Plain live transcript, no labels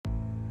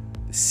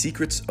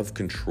Secrets of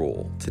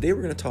control. Today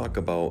we're going to talk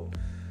about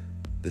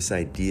this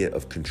idea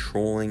of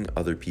controlling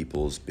other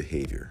people's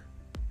behavior.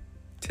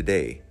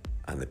 Today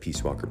on the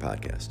Peace Walker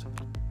podcast.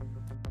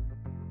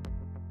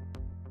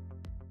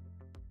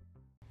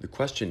 The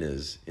question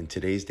is, in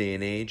today's day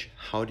and age,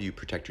 how do you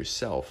protect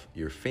yourself,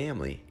 your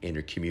family, and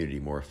your community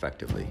more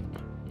effectively?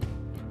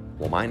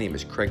 Well, my name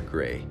is Craig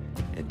Gray,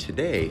 and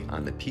today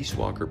on the Peace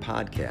Walker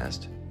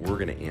podcast, we're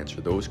going to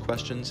answer those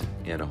questions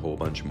and a whole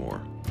bunch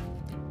more.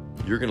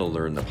 You're going to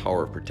learn the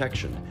power of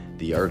protection,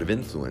 the art of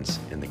influence,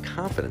 and the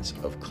confidence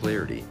of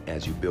clarity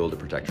as you build a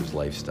protector's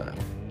lifestyle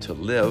to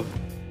live,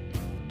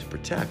 to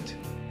protect,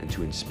 and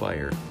to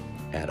inspire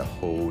at a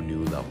whole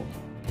new level.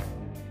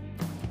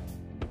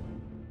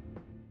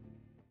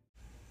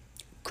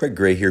 Craig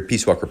Gray here,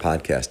 Peace Walker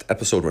Podcast,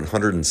 episode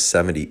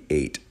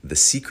 178, The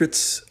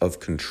Secrets of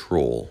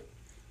Control.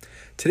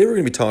 Today we're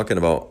going to be talking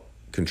about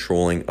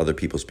controlling other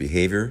people's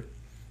behavior.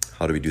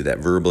 How do we do that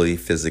verbally,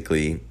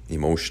 physically,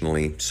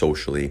 emotionally,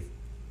 socially?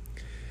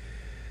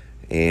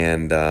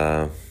 And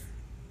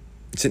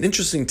it's an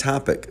interesting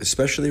topic,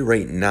 especially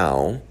right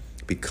now,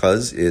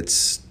 because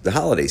it's the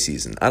holiday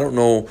season. I don't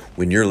know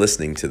when you're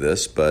listening to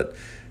this, but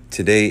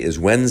today is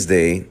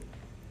Wednesday,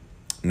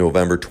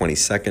 November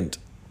 22nd.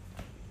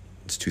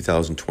 It's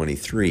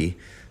 2023.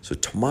 So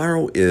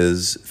tomorrow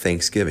is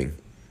Thanksgiving.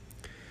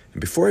 And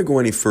before I go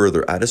any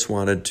further, I just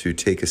wanted to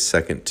take a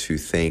second to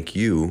thank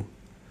you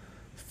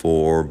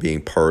for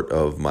being part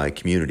of my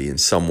community in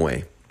some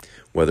way.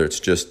 Whether it's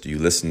just you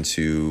listen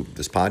to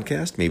this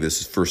podcast, maybe this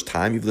is the first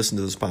time you've listened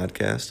to this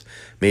podcast,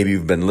 maybe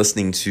you've been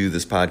listening to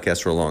this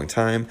podcast for a long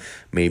time,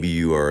 maybe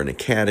you are an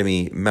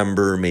Academy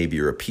member, maybe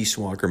you're a Peace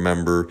Walker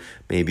member,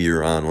 maybe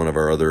you're on one of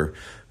our other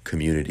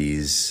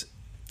communities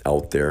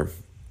out there,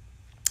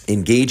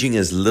 engaging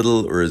as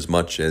little or as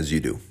much as you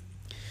do.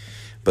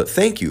 But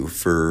thank you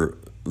for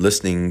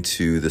listening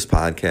to this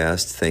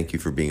podcast. Thank you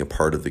for being a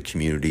part of the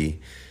community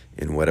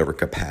in whatever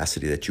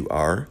capacity that you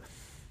are.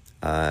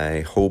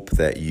 I hope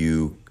that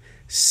you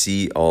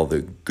see all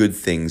the good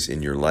things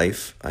in your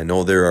life. I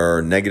know there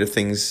are negative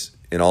things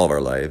in all of our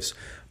lives,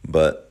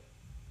 but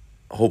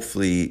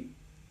hopefully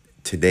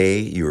today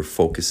you're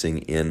focusing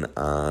in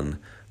on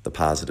the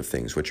positive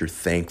things, what you're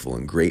thankful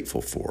and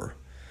grateful for.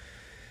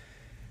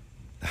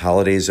 The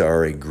holidays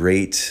are a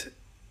great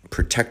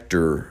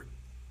protector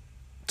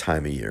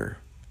time of year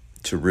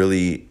to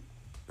really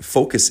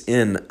focus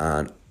in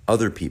on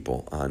other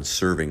people, on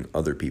serving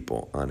other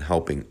people, on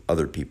helping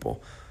other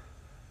people.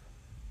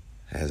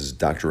 As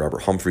Dr.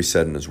 Robert Humphrey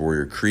said in his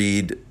Warrior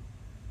Creed,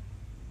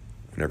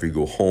 whenever you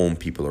go home,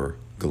 people are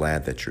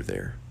glad that you're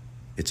there.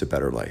 It's a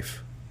better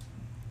life.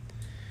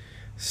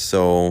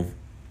 So,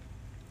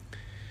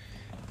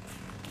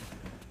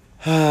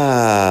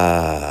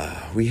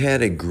 we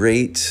had a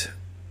great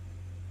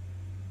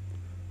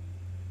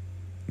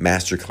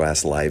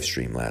masterclass live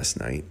stream last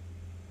night,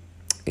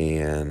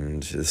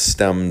 and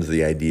stemmed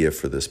the idea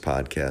for this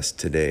podcast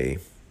today.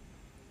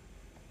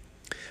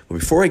 Well,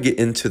 before I get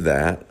into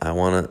that, I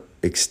want to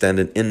extend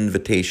an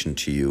invitation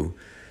to you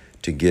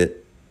to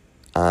get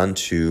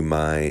onto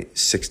my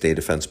 6-Day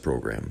Defense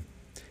program.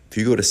 If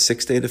you go to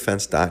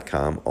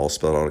 6daydefense.com, all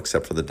spelled out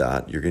except for the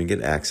dot, you're going to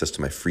get access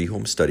to my free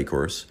home study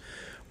course,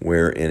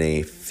 where in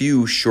a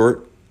few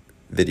short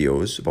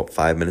videos, about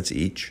 5 minutes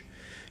each,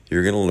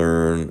 you're going to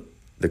learn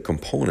the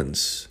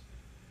components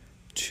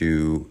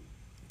to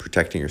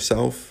protecting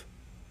yourself,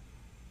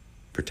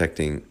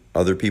 protecting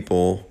other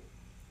people,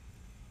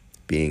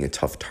 being a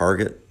tough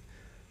target,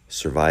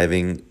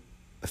 surviving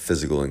a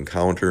physical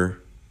encounter,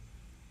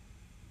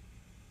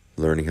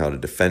 learning how to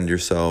defend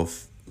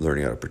yourself,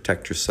 learning how to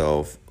protect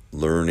yourself,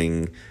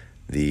 learning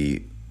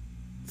the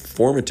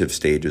formative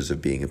stages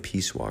of being a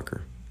peace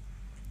walker.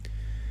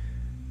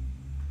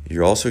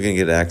 You're also going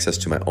to get access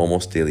to my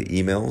almost daily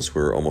emails,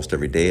 where almost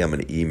every day I'm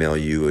going to email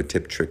you a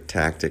tip, trick,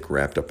 tactic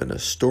wrapped up in a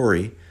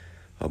story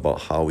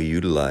about how we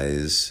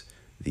utilize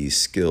these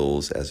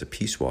skills as a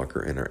peace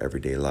walker in our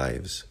everyday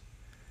lives.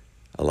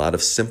 A lot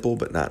of simple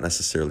but not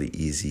necessarily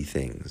easy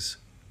things.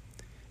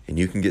 And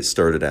you can get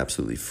started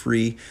absolutely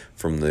free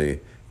from the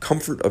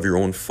comfort of your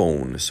own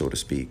phone, so to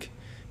speak.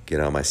 Get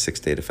on my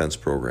 6-Day Defense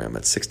program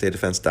at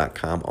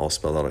 6daydefense.com, all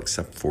spelled out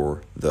except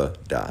for the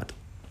dot.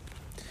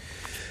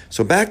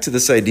 So back to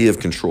this idea of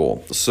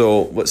control. So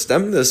what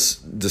stemmed this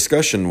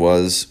discussion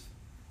was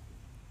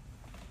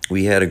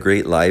we had a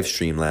great live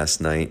stream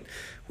last night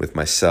with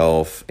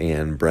myself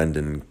and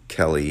Brendan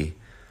Kelly,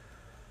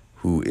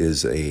 who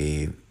is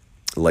a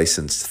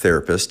licensed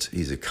therapist.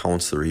 He's a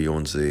counselor. He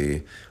owns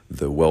the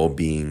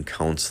well-being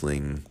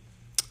counseling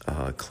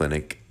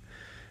clinic.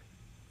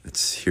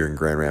 It's here in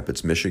Grand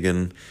Rapids,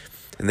 Michigan.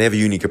 And they have a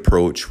unique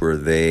approach where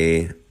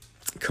they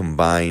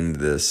combine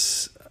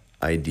this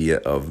idea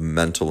of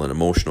mental and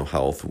emotional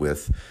health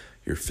with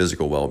your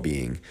physical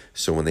well-being.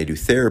 So when they do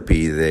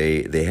therapy,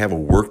 they have a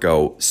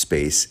workout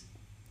space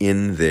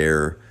in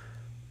their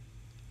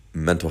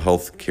mental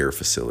health care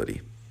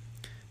facility.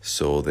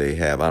 So they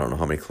have, I don't know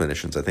how many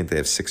clinicians, I think they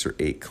have 6 or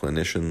 8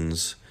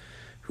 clinicians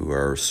who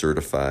are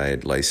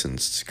certified,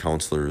 licensed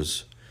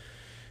counselors.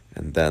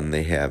 And then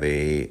they have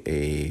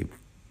a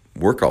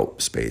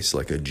workout space,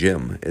 like a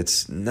gym.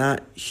 It's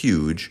not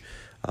huge.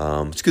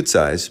 It's good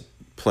size,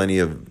 plenty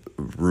of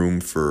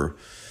room for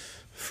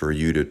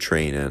you to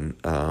train in.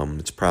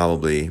 It's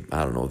probably,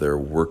 I don't know, their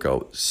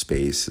workout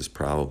space is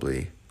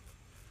probably,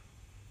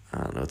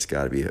 I don't know, it's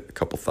got to be a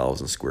couple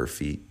thousand square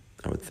feet,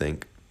 I would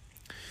think.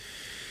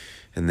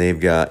 And they've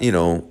got,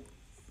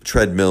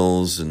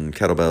 treadmills and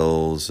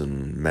kettlebells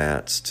and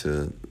mats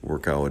to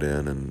work out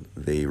in, and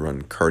they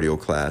run cardio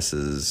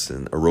classes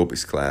and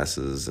aerobics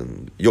classes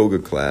and yoga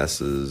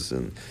classes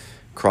and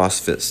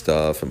CrossFit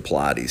stuff and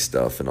Pilates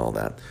stuff and all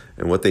that.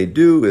 And what they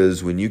do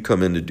is when you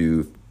come in to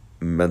do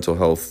mental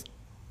health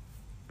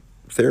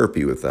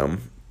therapy with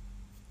them,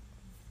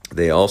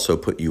 they also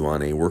put you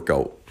on a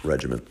workout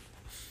regimen.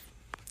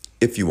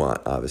 If you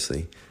want,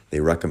 obviously. They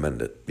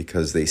recommend it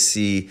because they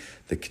see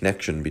the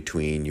connection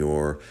between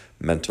your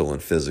mental and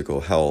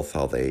physical health,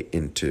 how they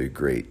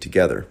integrate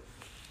together,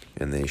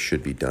 and they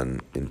should be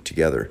done in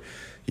together.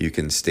 You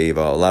can stave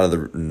out, a lot of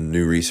the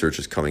new research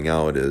is coming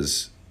out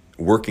is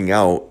working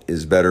out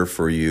is better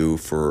for you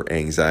for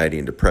anxiety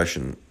and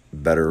depression,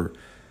 better,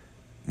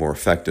 more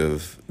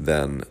effective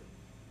than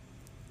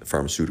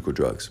pharmaceutical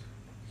drugs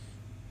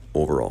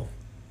overall.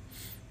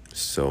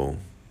 So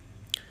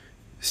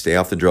stay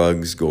off the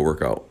drugs, go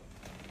work out.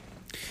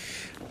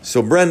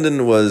 So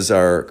Brendan was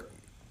our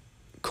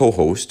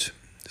co-host.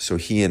 So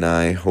he and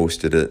I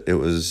hosted it.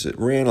 It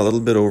ran a little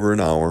bit over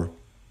an hour.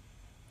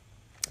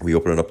 We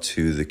opened it up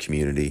to the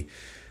community.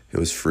 It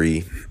was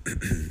free.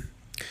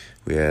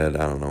 We had,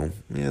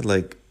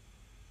 like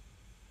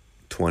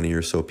 20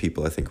 or so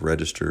people, I think,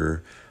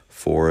 register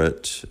for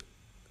it.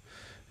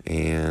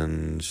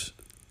 And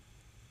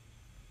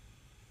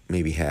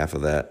maybe half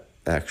of that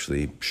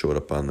actually showed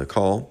up on the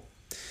call.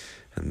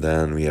 And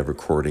then we have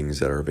recordings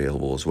that are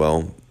available as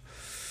well.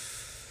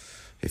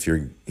 If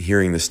you're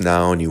hearing this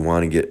now and you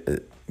want to get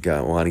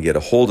a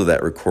hold of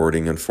that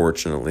recording,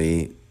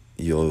 unfortunately,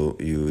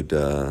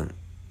 it's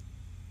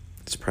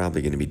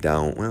probably going to be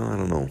down. Well, I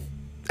don't know.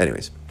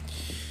 Anyways,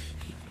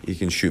 you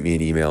can shoot me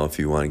an email if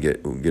you want to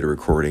get a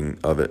recording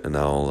of it, and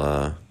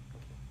I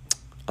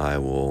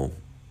will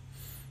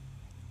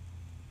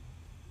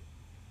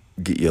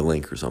get you a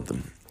link or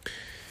something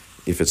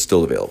if it's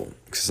still available.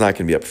 Because it's not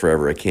going to be up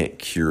forever. I can't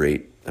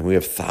curate, and we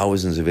have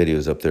thousands of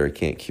videos up there. I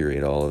can't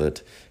curate all of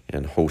it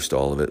and host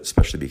all of it,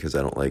 especially because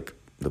I don't like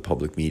the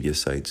public media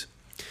sites.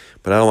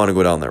 But I don't want to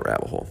go down that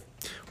rabbit hole.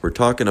 We're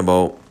talking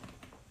about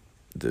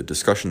the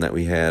discussion that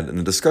we had, and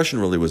the discussion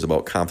really was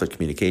about conflict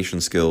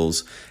communication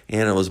skills,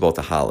 and it was about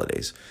the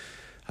holidays.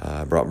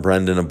 I brought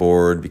Brendan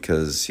aboard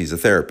because he's a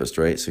therapist,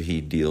 right? So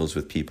he deals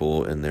with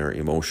people and their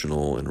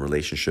emotional and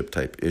relationship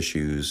type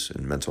issues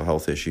and mental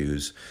health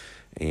issues,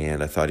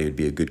 and I thought he would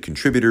be a good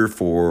contributor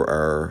for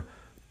our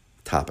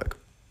topic.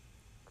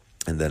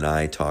 And then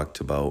I talked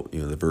about,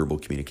 the verbal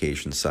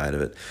communication side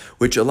of it,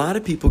 which a lot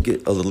of people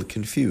get a little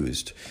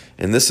confused.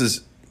 And this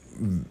is,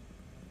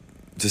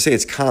 to say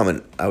it's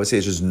common, I would say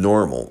it's just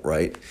normal,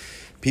 right?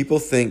 People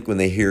think when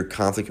they hear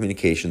conflict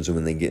communications and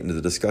when they get into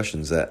the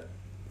discussions that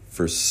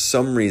for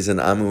some reason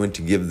I'm going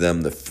to give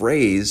them the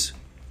phrase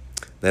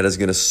that is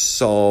going to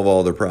solve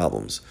all their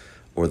problems,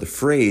 or the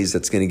phrase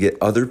that's going to get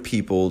other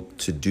people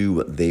to do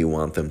what they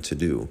want them to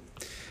do.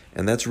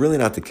 And that's really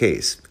not the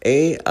case.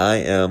 I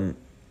am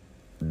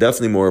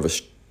definitely more of a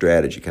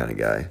strategy kind of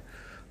guy,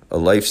 a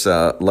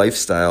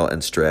lifestyle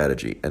and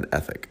strategy and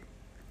ethic.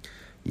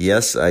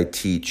 Yes, I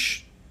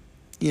teach,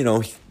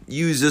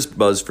 use this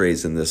buzz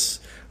phrase in this,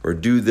 or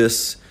do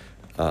this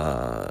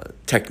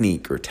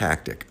technique or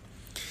tactic.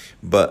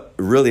 But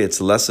really,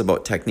 it's less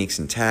about techniques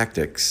and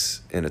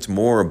tactics, and it's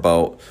more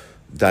about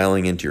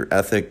dialing into your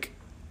ethic,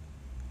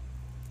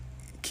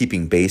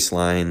 keeping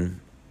baseline,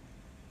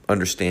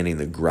 understanding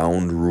the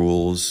ground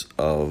rules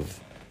of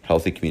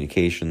healthy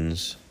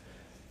communications,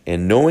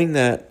 and knowing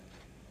that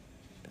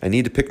I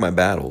need to pick my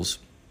battles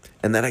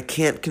and that I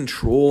can't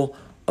control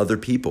other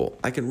people.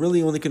 I can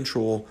really only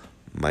control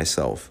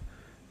myself.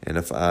 And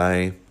if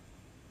I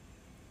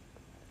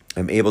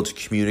am able to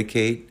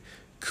communicate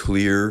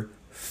clear,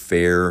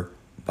 fair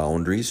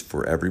boundaries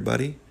for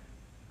everybody,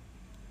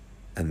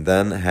 and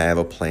then have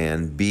a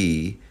plan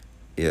B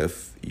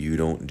if you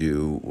don't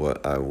do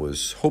what I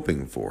was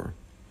hoping for.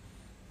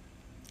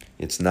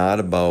 It's not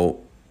about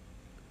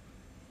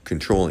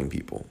controlling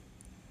people,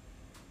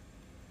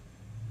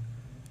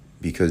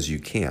 because you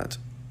can't.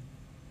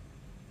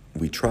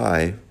 We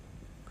try.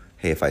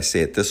 Hey, if I say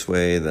it this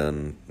way,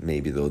 then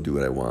maybe they'll do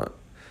what I want.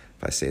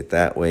 If I say it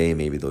that way,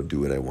 maybe they'll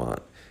do what I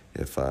want.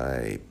 If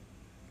I,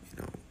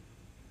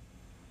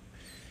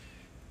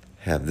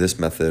 have this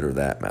method or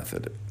that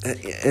method.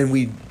 And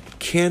we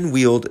can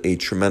wield a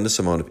tremendous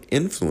amount of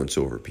influence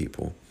over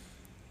people.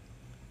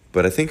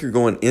 But I think you're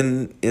going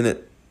in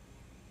it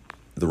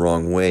the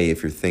wrong way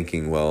if you're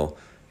thinking, well,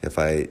 if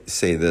I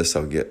say this,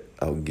 I'll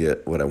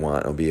get what I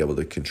want. I'll be able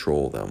to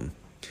control them.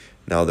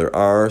 Now, there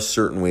are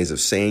certain ways of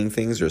saying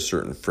things. There are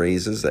certain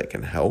phrases that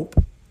can help.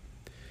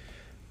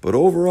 But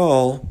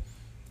overall,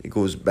 it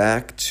goes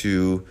back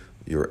to,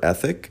 your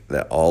ethic,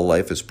 that all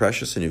life is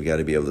precious, and you've got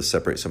to be able to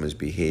separate someone's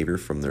behavior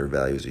from their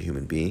value as a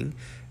human being.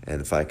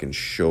 And if I can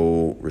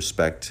show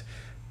respect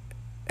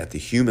at the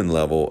human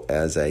level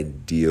as I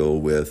deal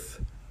with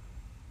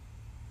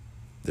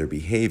their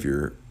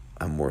behavior,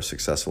 I'm more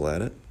successful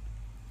at it.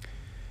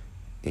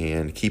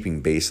 And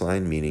keeping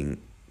baseline, meaning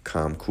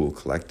calm, cool,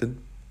 collected.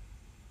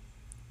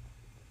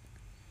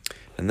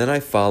 And then I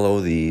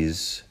follow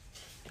these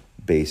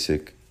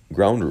basic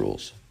ground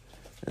rules.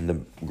 And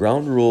the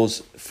ground rules,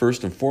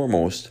 first and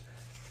foremost,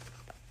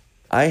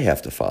 I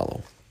have to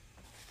follow.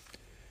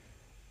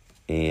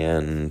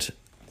 And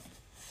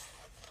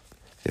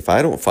if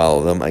I don't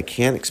follow them, I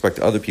can't expect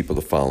other people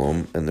to follow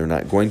them, and they're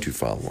not going to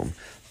follow them.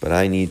 But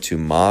I need to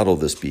model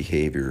this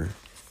behavior,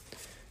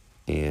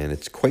 and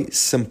it's quite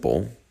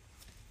simple.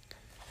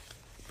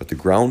 But the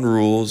ground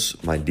rules,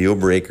 my deal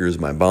breakers,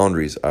 my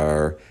boundaries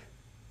are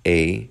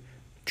A,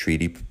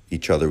 treat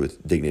each other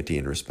with dignity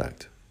and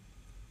respect,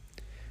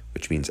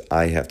 which means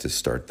I have to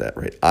start that,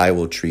 right? I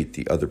will treat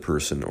the other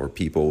person or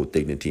people with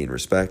dignity and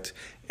respect,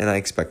 and I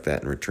expect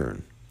that in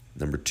return.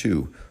 Number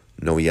 2,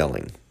 no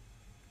yelling.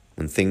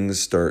 When things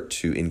start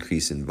to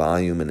increase in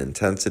volume and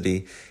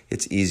intensity,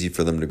 it's easy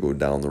for them to go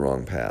down the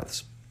wrong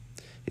paths.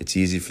 It's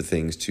easy for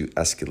things to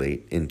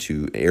escalate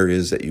into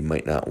areas that you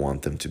might not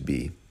want them to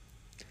be.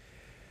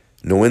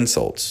 No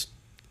insults.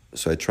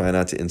 So I try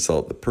not to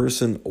insult the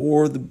person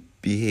or the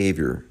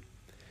behavior,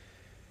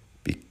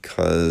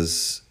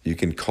 because you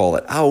can call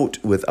it out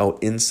without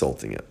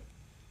insulting it.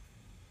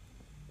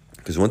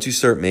 Because once you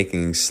start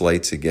making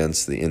slights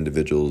against the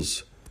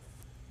individual's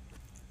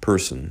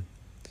person,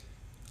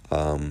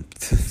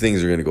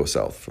 things are going to go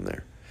south from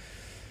there.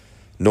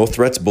 No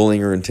threats,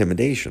 bullying, or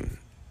intimidation,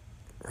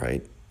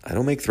 right? I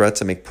don't make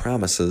threats, I make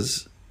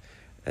promises,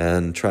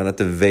 and try not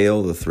to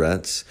veil the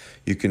threats.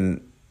 You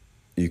can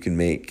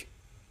make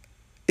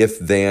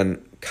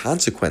if-then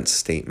consequence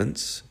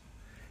statements.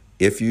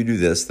 If you do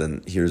this,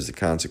 then here's the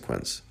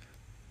consequence.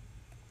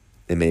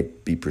 It may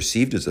be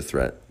perceived as a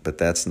threat, but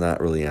that's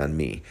not really on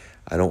me.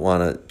 I don't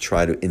want to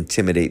try to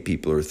intimidate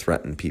people or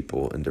threaten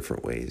people in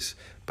different ways,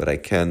 but I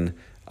can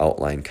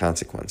outline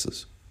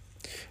consequences.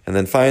 And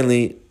then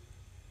finally,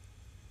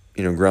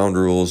 ground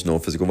rules, no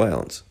physical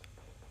violence.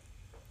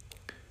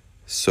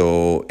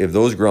 So if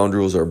those ground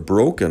rules are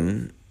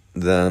broken,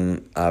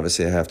 then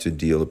obviously I have to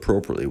deal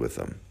appropriately with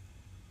them.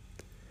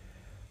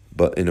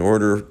 But in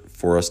order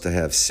for us to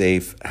have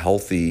safe,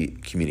 healthy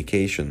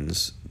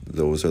communications,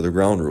 those are the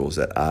ground rules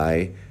that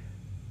I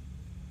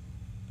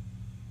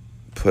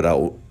put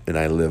out and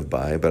I live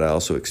by, but I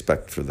also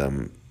expect for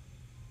them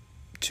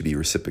to be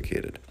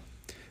reciprocated.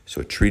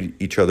 So treat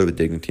each other with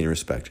dignity and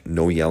respect.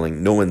 No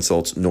yelling, no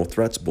insults, no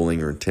threats,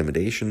 bullying, or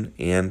intimidation,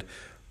 and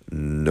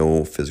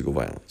no physical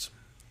violence.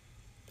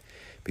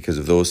 Because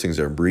if those things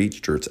are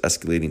breached or it's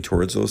escalating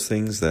towards those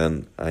things,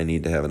 then I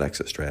need to have an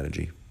exit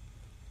strategy.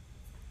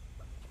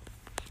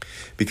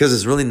 Because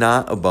it's really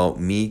not about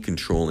me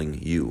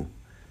controlling you.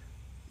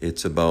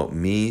 It's about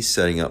me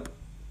setting up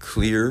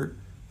clear,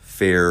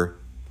 fair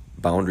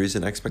boundaries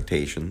and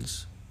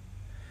expectations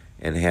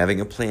and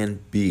having a plan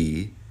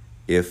B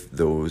if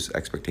those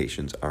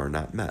expectations are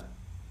not met.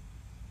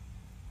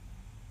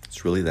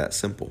 It's really that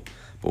simple.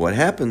 But what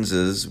happens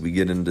is we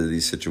get into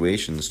these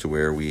situations to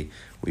where we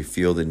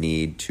feel the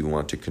need to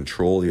want to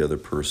control the other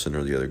person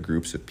or the other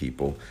groups of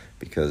people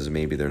because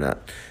maybe they're not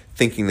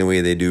thinking the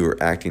way they do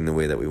or acting the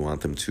way that we want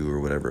them to or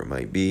whatever it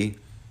might be.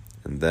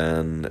 And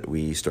then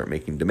we start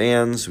making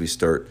demands. We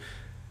start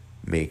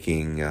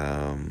making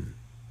and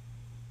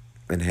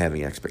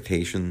having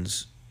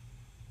expectations,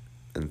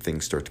 and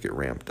things start to get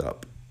ramped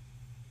up.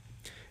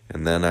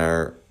 And then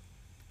our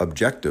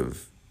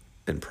objective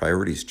and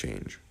priorities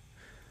change.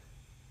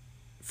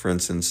 For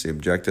instance, the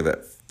objective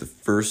at the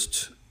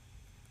first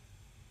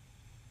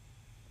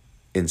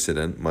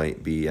incident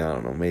might be,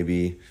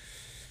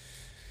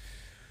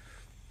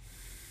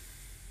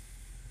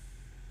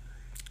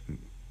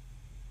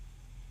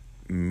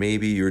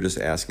 maybe you're just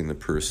asking the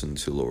person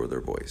to lower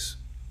their voice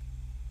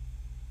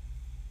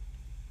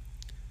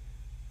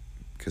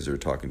because they're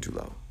talking too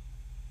loud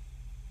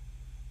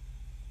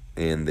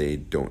and they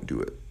don't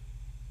do it.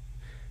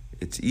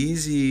 It's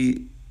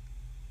easy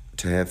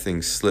to have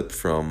things slip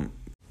from,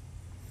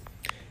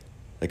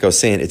 like I was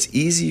saying, it's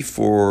easy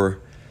for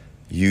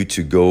you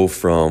to go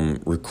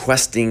from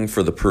requesting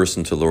for the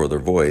person to lower their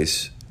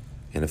voice,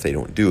 and if they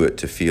don't do it,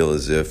 to feel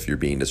as if you're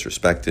being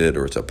disrespected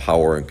or it's a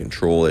power and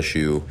control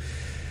issue.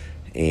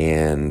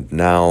 And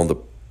now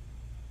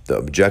the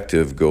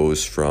objective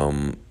goes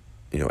from,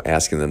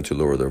 asking them to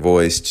lower their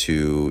voice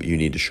to you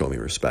need to show me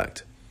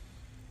respect.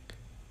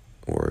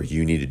 Or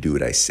you need to do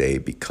what I say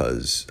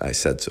because I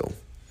said so.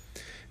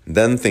 And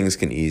then things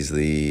can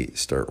easily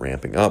start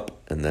ramping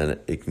up, and then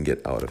it can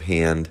get out of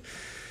hand,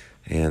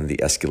 and the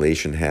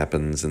escalation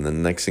happens, and then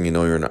the next thing you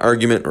know, you're in an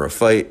argument or a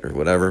fight or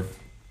whatever.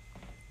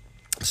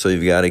 So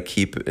you've got to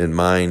keep in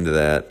mind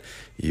that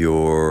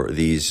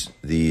these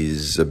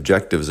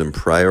objectives and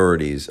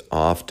priorities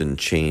often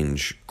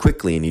change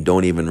quickly, and you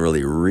don't even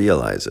really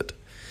realize it.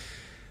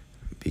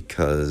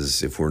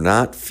 Because if we're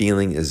not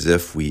feeling as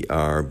if we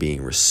are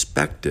being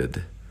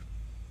respected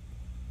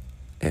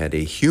at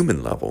a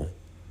human level,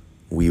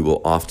 we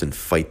will often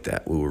fight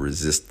that. We will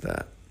resist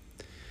that.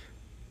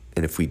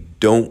 And if we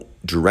don't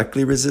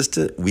directly resist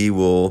it, we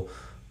will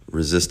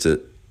resist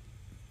it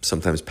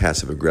sometimes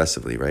passive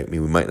aggressively, right? I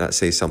mean, we might not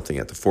say something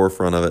at the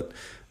forefront of it,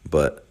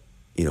 but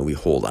we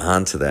hold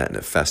on to that and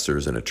it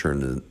festers and it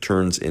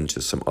turns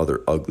into some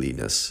other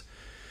ugliness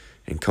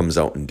and comes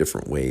out in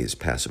different ways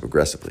passive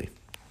aggressively.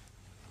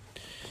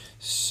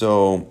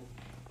 So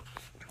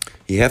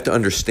you have to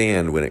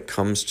understand when it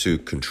comes to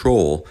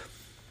control,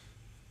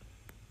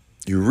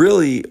 you're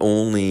really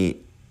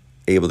only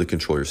able to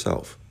control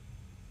yourself.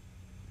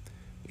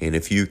 And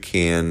if you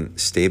can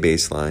stay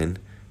baseline,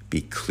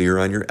 be clear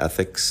on your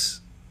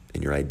ethics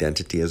and your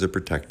identity as a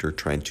protector,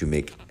 trying to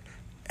make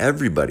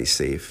everybody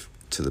safe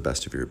to the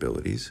best of your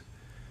abilities,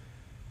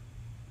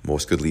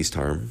 most good, least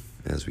harm,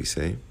 as we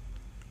say.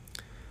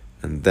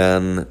 And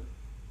then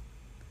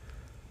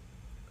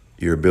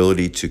your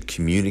ability to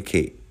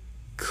communicate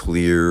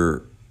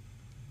clear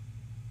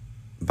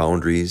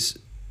boundaries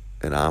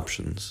and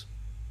options.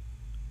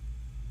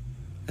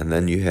 And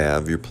then you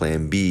have your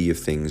plan B if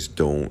things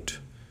don't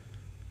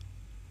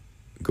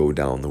go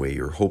down the way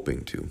you're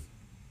hoping to.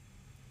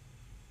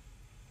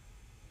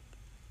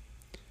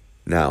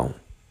 Now,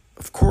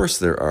 of course,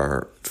 there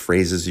are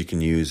phrases you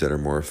can use that are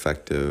more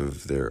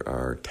effective. There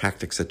are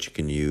tactics that you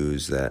can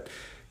use that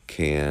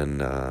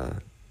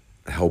can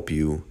help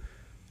you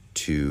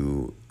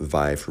to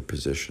vie for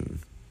position.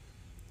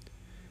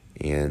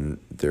 And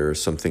there are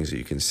some things that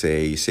you can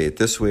say. You say it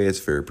this way, it's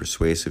very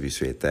persuasive. You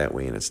say it that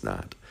way, and it's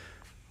not.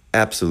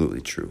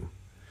 Absolutely true.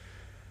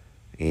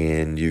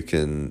 And you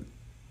can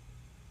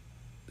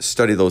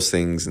study those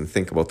things and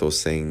think about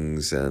those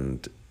things.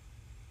 And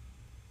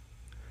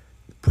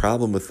the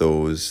problem with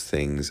those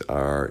things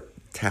are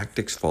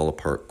tactics fall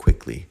apart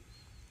quickly.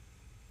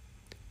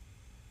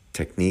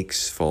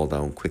 Techniques fall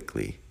down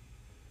quickly.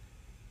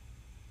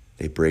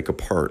 They break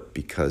apart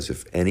because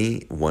if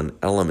any one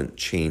element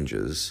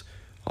changes,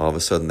 all of a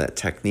sudden that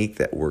technique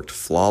that worked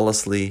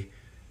flawlessly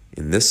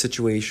in this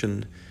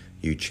situation,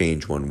 you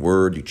change one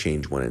word, you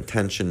change one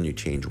intention, you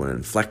change one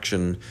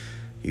inflection,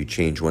 you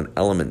change one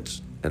element,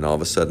 and all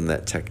of a sudden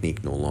that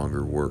technique no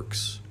longer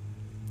works.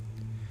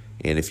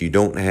 And if you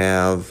don't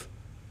have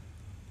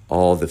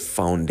all the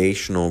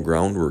foundational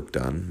groundwork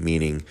done,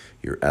 meaning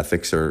your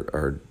ethics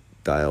are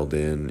dialed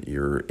in,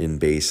 you're in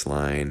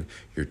baseline,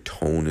 your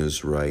tone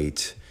is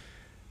right,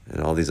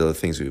 and all these other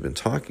things we've been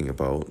talking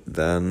about,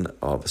 then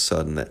all of a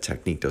sudden that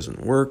technique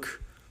doesn't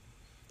work,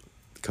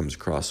 it comes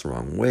across the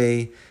wrong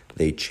way,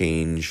 they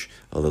change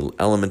a little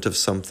element of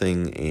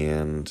something,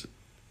 and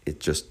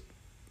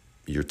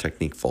your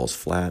technique falls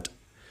flat.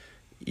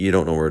 You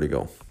don't know where to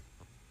go.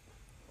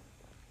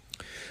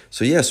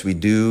 So yes, we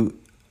do,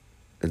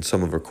 in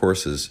some of our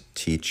courses,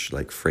 teach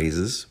like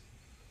phrases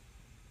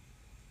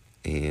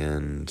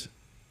and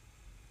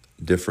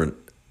different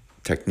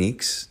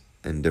techniques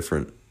and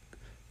different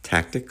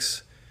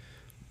tactics,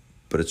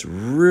 but it's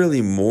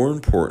really more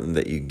important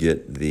that you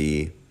get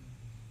the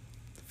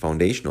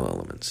foundational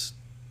elements,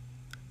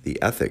 the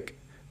ethic,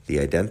 the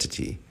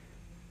identity,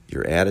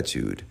 your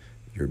attitude,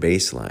 your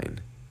baseline,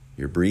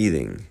 your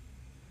breathing,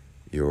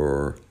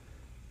 your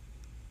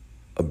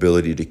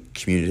ability to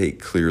communicate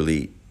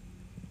clearly,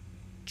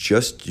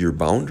 just your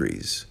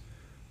boundaries,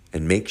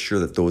 and make sure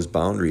that those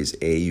boundaries,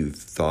 A, you've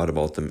thought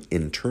about them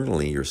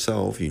internally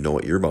yourself, you know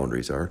what your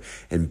boundaries are,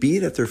 and B,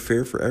 that they're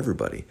fair for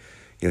everybody.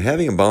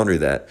 Having a boundary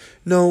that,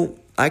 no,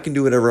 I can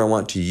do whatever I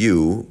want to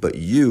you, but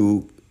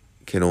you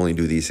can only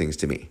do these things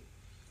to me.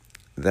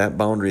 That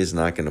boundary is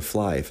not going to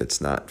fly if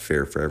it's not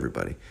fair for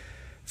everybody.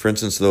 For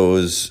instance,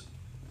 those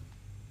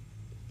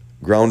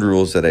ground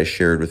rules that I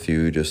shared with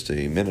you just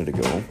a minute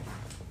ago,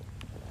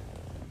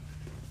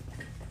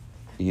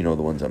 you know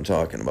the ones I'm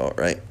talking about,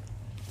 right?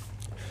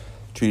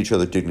 Treat each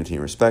other with dignity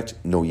and respect,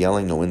 no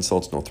yelling, no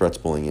insults, no threats,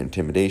 bullying,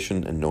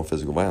 intimidation, and no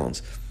physical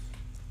violence.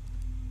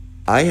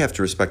 I have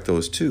to respect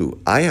those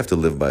too. I have to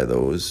live by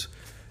those.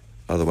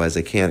 Otherwise,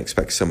 I can't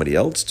expect somebody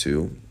else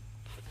to.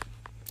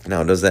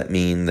 Now, does that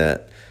mean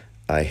that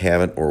I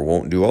haven't or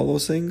won't do all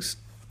those things?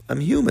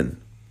 I'm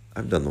human.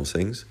 I've done those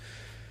things.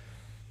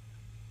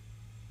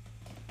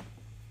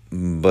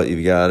 But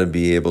you've got to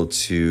be able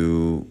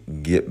to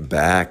get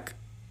back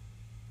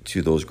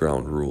to those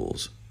ground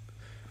rules.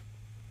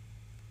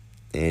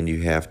 And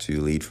you have to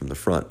lead from the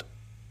front.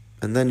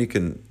 And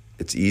then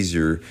it's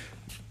easier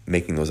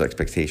making those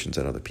expectations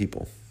on other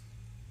people.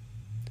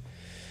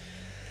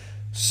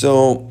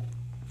 So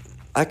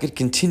I could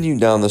continue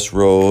down this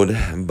road,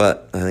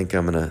 but I think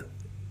I'm going to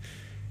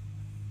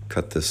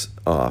cut this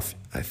off.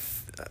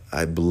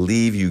 I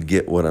believe you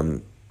get what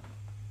I'm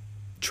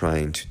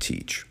trying to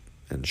teach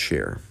and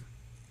share.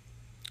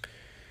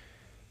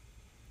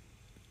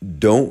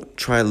 Don't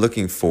try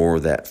looking for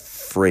that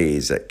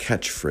phrase, that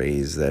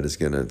catchphrase that is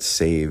going to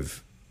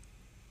save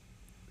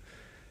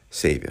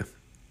you,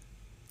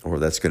 or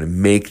that's going to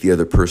make the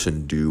other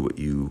person do what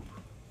you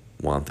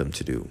want them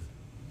to do.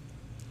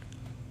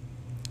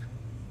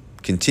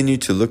 continue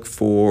to look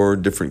for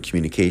different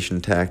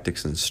communication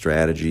tactics and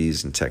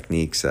strategies and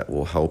techniques that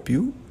will help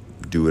you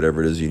do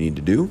whatever it is you need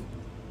to do.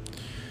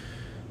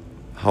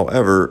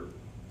 However,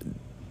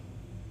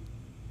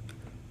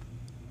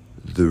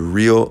 the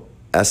real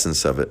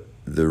essence of it,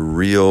 the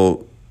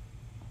real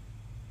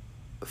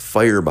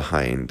fire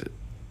behind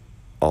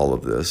all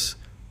of this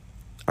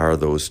are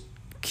those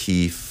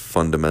key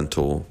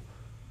fundamental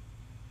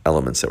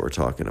elements that we're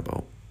talking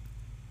about.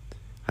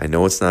 I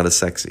know it's not as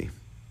sexy,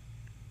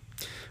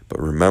 but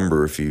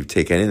remember, if you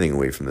take anything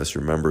away from this,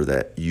 remember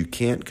that you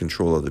can't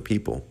control other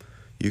people.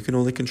 You can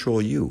only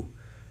control you.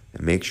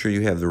 And make sure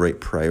you have the right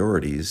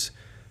priorities,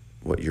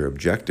 what your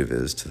objective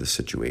is to the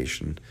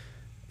situation,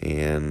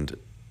 and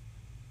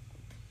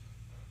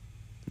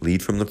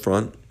lead from the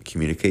front,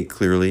 communicate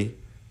clearly,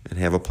 and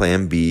have a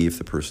plan B if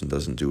the person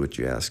doesn't do what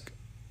you ask.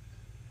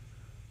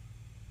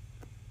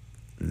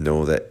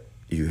 Know that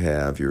you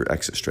have your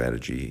exit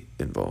strategy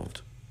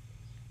involved.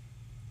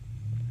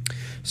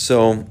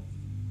 So,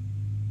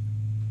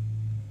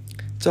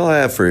 that's all I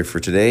have for you for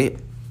today.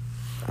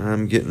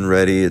 I'm getting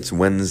ready. It's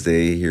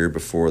Wednesday here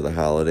before the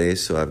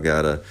holidays, so I've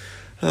got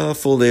a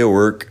full day of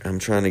work. I'm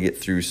trying to get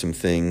through some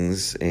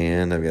things,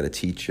 and I've got to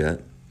teach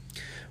yet.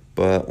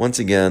 But once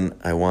again,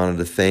 I wanted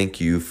to thank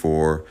you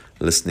for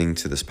listening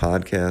to this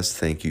podcast.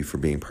 Thank you for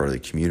being part of the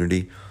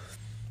community.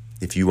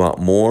 If you want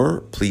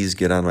more, please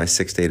get on my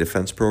 6-Day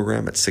Defense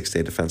program at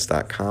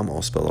 6daydefense.com,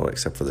 all spelled out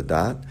except for the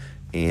dot,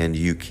 and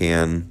you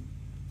can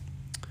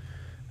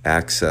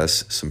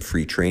access some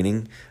free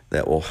training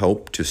that will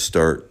help to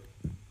start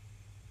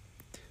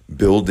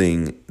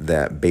building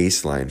that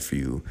baseline for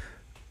you,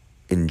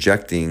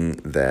 injecting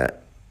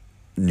that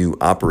new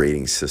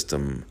operating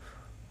system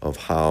of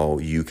how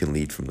you can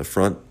lead from the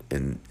front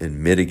and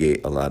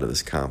mitigate a lot of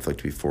this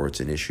conflict before it's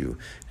an issue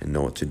and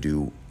know what to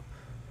do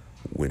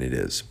when it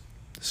is.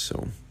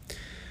 So,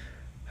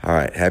 all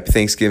right. Happy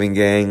Thanksgiving,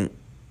 gang.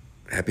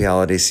 Happy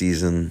holiday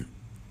season.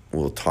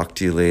 We'll talk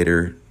to you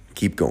later.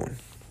 Keep going.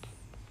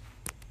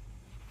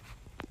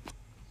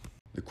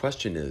 The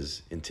question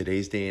is, in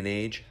today's day and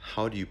age,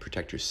 how do you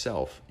protect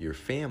yourself, your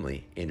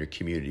family, and your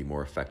community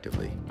more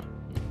effectively?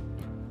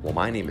 Well,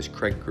 my name is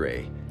Craig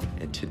Gray,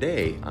 and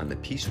today on the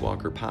Peace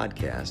Walker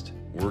podcast,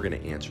 we're going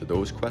to answer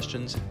those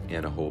questions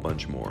and a whole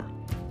bunch more.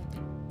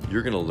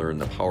 You're going to learn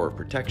the power of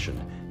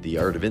protection, the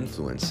art of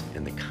influence,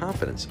 and the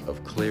confidence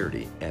of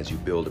clarity as you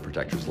build a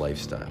protector's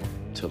lifestyle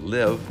to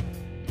live,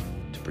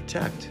 to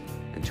protect,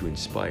 and to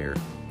inspire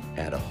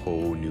at a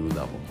whole new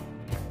level.